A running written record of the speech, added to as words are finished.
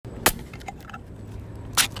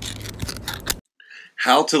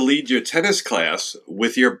How to lead your tennis class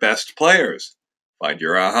with your best players. Find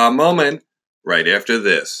your aha moment right after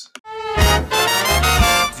this. Do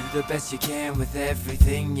the best you can with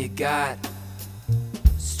everything you got.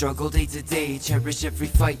 Struggle day to day, cherish every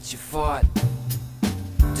fight you fought.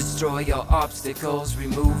 Destroy your obstacles,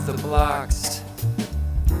 remove the blocks.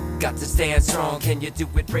 Got to stand strong, can you do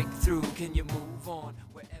it, break through, can you move on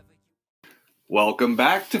wherever you... Welcome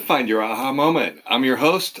back to Find Your Aha Moment. I'm your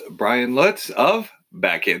host, Brian Lutz of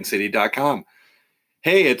BackhandCity.com.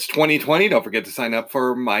 Hey, it's 2020. Don't forget to sign up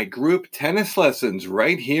for my group tennis lessons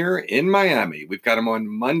right here in Miami. We've got them on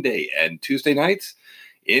Monday and Tuesday nights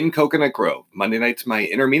in Coconut Grove. Monday night's my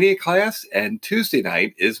intermediate class, and Tuesday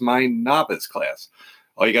night is my novice class.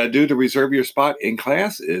 All you got to do to reserve your spot in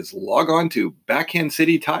class is log on to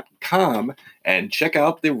BackhandCity.com and check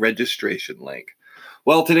out the registration link.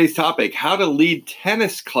 Well, today's topic, how to lead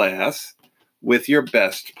tennis class with your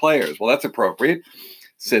best players. Well, that's appropriate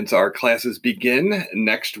since our classes begin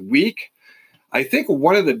next week. I think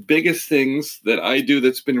one of the biggest things that I do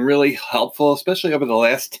that's been really helpful, especially over the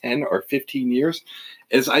last 10 or 15 years,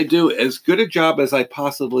 is I do as good a job as I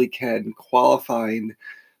possibly can qualifying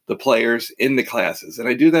the players in the classes. And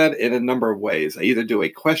I do that in a number of ways. I either do a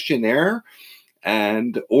questionnaire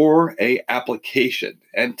or a application.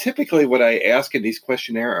 And typically what I ask in these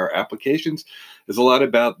questionnaire or applications is a lot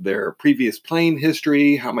about their previous playing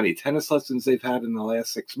history, how many tennis lessons they've had in the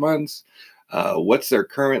last 6 months, what's their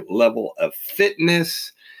current level of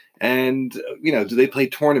fitness, and, do they play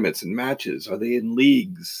tournaments and matches? Are they in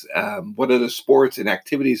leagues? What other sports and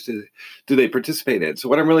activities do they participate in? So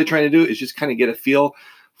what I'm really trying to do is just kind of get a feel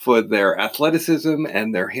for their athleticism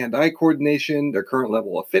and their hand-eye coordination, their current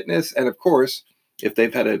level of fitness, and of course, if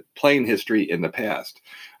they've had a playing history in the past.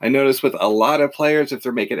 I notice with a lot of players, if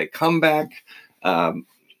they're making a comeback,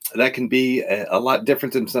 that can be a lot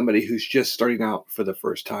different than somebody who's just starting out for the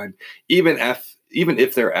first time, even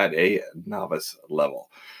if they're at a novice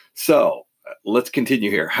level. So let's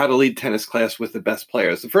continue here. How to lead tennis class with the best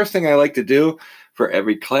players. The first thing I like to do for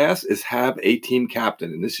every class is have a team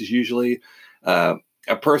captain. And this is usually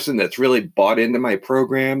a person that's really bought into my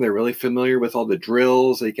program. They're really familiar with all the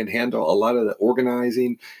drills. They can handle a lot of the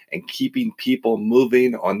organizing and keeping people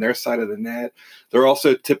moving on their side of the net. They're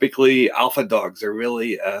also typically alpha dogs. They're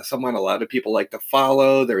really someone a lot of people like to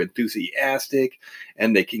follow. They're enthusiastic,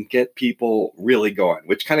 and they can get people really going,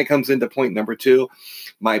 which kind of comes into point number 2,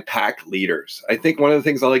 my pack leaders. I think one of the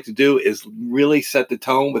things I like to do is really set the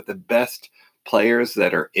tone with the best players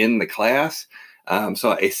that are in the class.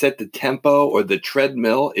 So I set the tempo or the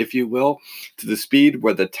treadmill, if you will, to the speed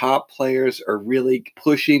where the top players are really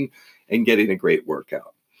pushing and getting a great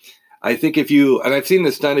workout. I think and I've seen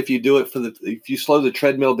this done, if you slow the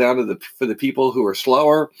treadmill down for the people who are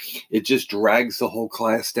slower, it just drags the whole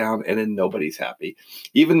class down and then nobody's happy.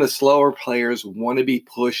 Even the slower players want to be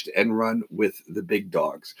pushed and run with the big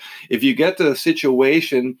dogs. If you get to a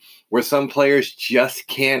situation where some players just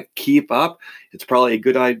can't keep up, it's probably a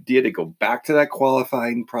good idea to go back to that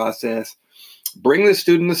qualifying process, bring the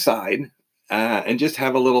student aside, and just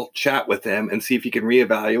have a little chat with them and see if you can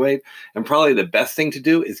reevaluate. And probably the best thing to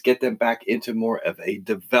do is get them back into more of a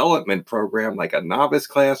development program, like a novice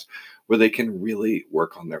class, where they can really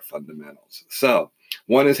work on their fundamentals. So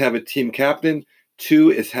 1 is have a team captain.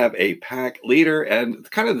 2 is have a pack leader.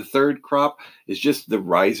 And kind of the third crop is just the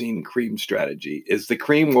rising cream strategy. Is the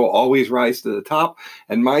cream will always rise to the top.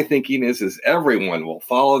 And my thinking is everyone will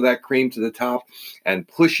follow that cream to the top and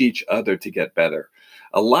push each other to get better.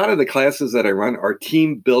 A lot of the classes that I run are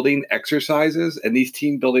team building exercises, and these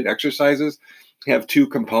team building exercises have 2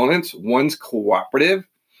 components. One's cooperative,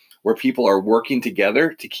 where people are working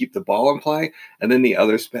together to keep the ball in play, and then the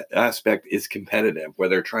other aspect is competitive, where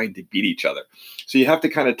they're trying to beat each other. So you have to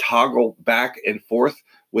kind of toggle back and forth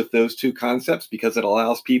with those 2 concepts, because it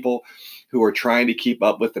allows people who are trying to keep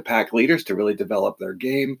up with the pack leaders to really develop their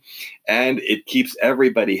game. And it keeps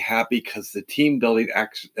everybody happy, because the team building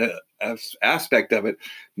aspect of it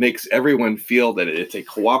makes everyone feel that it's a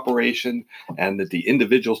cooperation and that the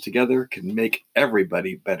individuals together can make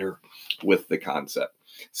everybody better with the concept.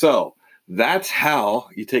 So that's how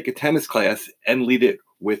you take a tennis class and lead it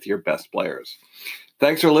with your best players.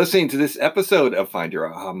 Thanks for listening to this episode of Find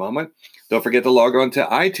Your Aha Moment. Don't forget to log on to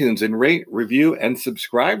iTunes and rate, review, and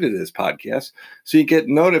subscribe to this podcast so you get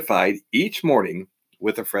notified each morning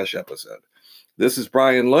with a fresh episode. This is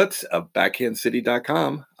Brian Lutz of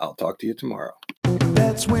BackhandCity.com. I'll talk to you tomorrow.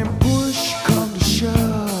 That's when push comes to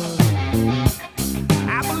shove.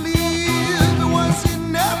 I believe it was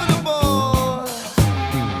inevitable.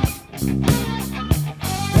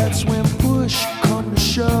 That's when push comes to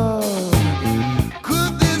shove.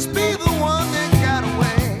 Could this be the one that got away?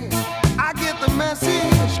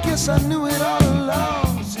 I knew it all along.